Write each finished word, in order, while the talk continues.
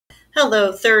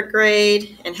Hello, third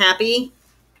grade, and happy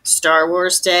Star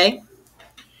Wars Day.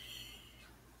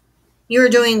 You're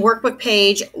doing workbook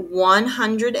page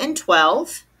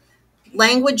 112,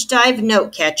 Language Dive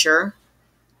Note Catcher,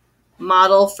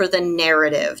 Model for the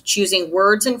Narrative, choosing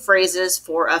words and phrases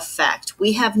for effect.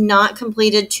 We have not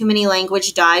completed too many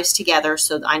language dives together,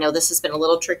 so I know this has been a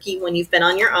little tricky when you've been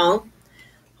on your own.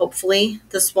 Hopefully,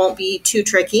 this won't be too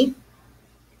tricky.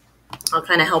 I'll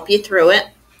kind of help you through it.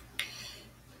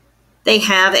 They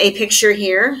have a picture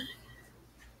here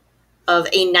of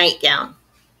a nightgown.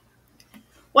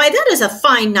 "Why, that is a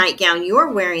fine nightgown you are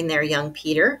wearing there, young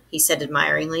Peter," he said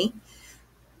admiringly.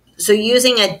 So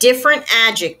using a different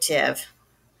adjective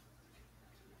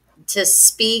to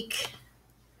speak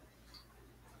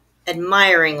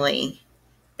admiringly,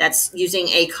 that's using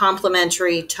a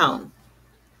complimentary tone.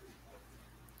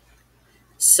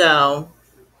 So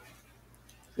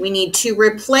we need to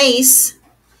replace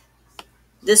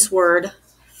this word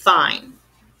fine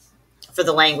for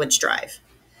the language drive.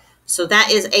 So that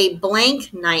is a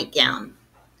blank nightgown.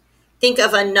 Think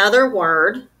of another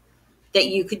word that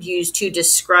you could use to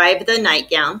describe the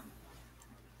nightgown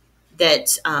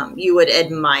that you would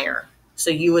admire.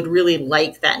 So you would really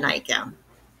like that nightgown.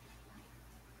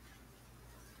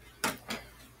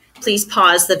 Please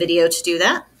pause the video to do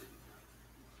that.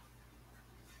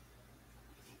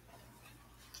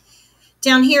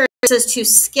 Down here it says to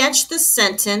sketch the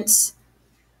sentence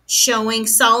showing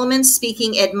Solomon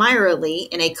speaking admiringly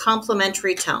in a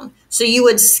complimentary tone. So you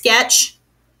would sketch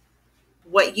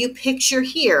what you picture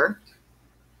here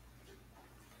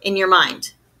in your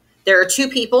mind. There are two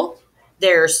people.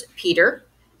 There's Peter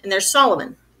and there's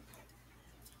Solomon.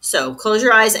 So close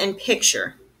your eyes and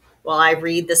picture while I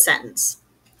read the sentence.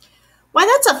 "Why,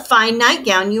 that's a fine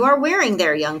nightgown you are wearing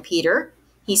there, young Peter,"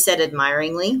 he said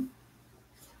admiringly.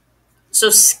 So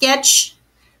sketch.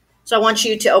 So I want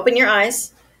you to open your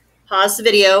eyes, pause the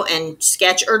video, and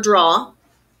sketch or draw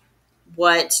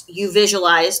what you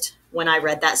visualized when I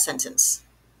read that sentence.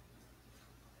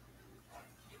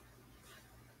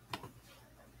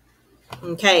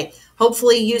 Okay,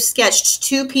 hopefully you sketched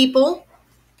two people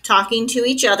talking to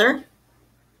each other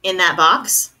in that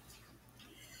box.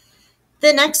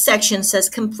 The next section says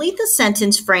complete the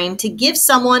sentence frame to give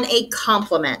someone a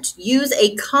compliment. Use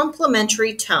a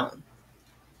complimentary tone.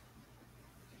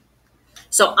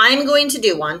 So I'm going to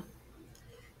do one.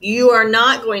 You are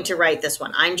not going to write this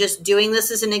one. I'm just doing this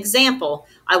as an example.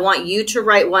 I want you to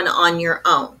write one on your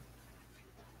own.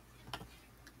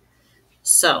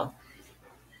 So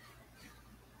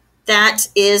that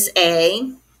is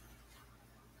a,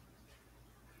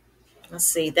 let's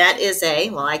see, that is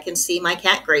a, well, I can see my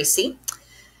cat Gracie.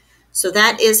 So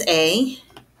that is a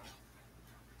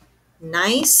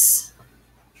nice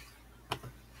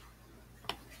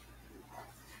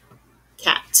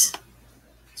cat.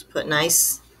 Let's put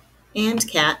nice and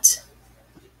cat.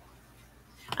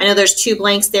 I know there's two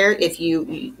blanks there. If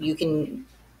you can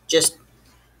just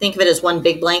think of it as one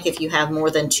big blank if you have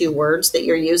more than two words that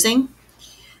you're using.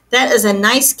 That is a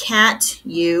nice cat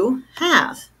you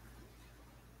have.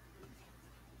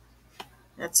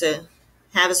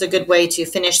 Have is a good way to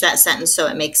finish that sentence so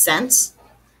it makes sense.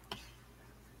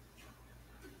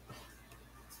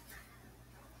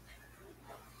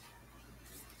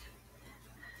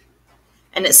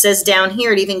 And it says down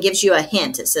here, it even gives you a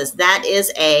hint. It says that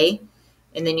is a,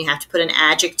 and then you have to put an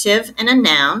adjective and a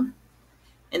noun,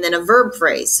 and then a verb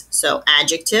phrase. So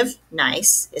adjective,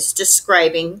 nice, it's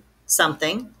describing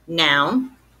something.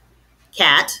 Noun,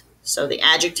 cat. So the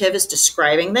adjective is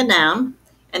describing the noun,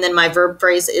 and then my verb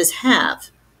phrase is have.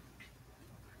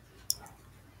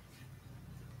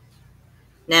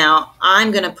 Now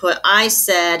I'm going to put, I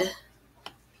said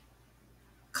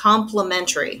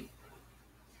complimentary.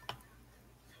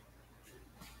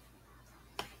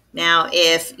 Now,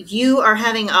 if you are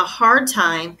having a hard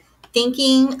time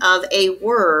thinking of a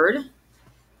word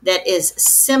that is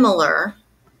similar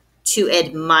to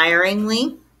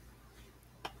admiringly,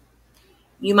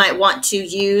 you might want to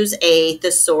use a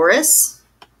thesaurus.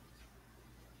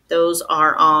 Those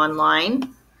are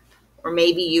online. Or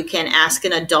maybe you can ask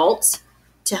an adult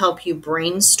to help you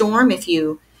brainstorm if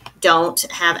you don't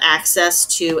have access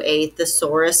to a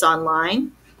thesaurus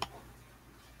online.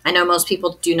 I know most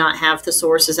people do not have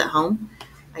thesauruses at home.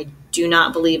 I do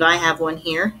not believe I have one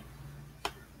here,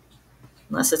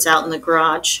 unless it's out in the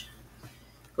garage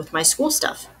with my school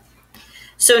stuff.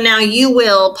 So now you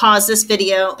will pause this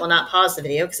video. Well, not pause the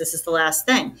video because this is the last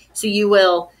thing. So you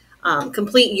will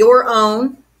complete your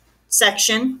own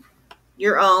section,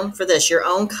 your own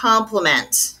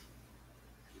compliment.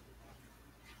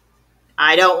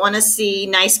 I don't want to see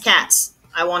nice cats.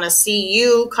 I want to see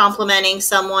you complimenting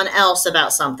someone else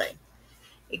about something.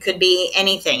 It could be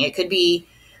anything. It could be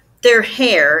their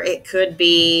hair. It could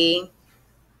be,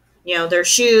 their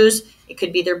shoes. It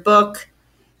could be their book.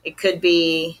 It could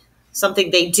be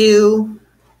something they do.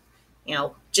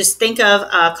 Just think of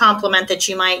a compliment that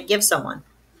you might give someone.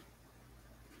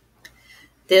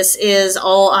 This is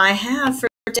all I have for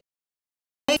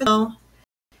today. So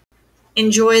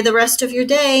enjoy the rest of your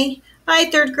day. Bye,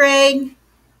 third grade.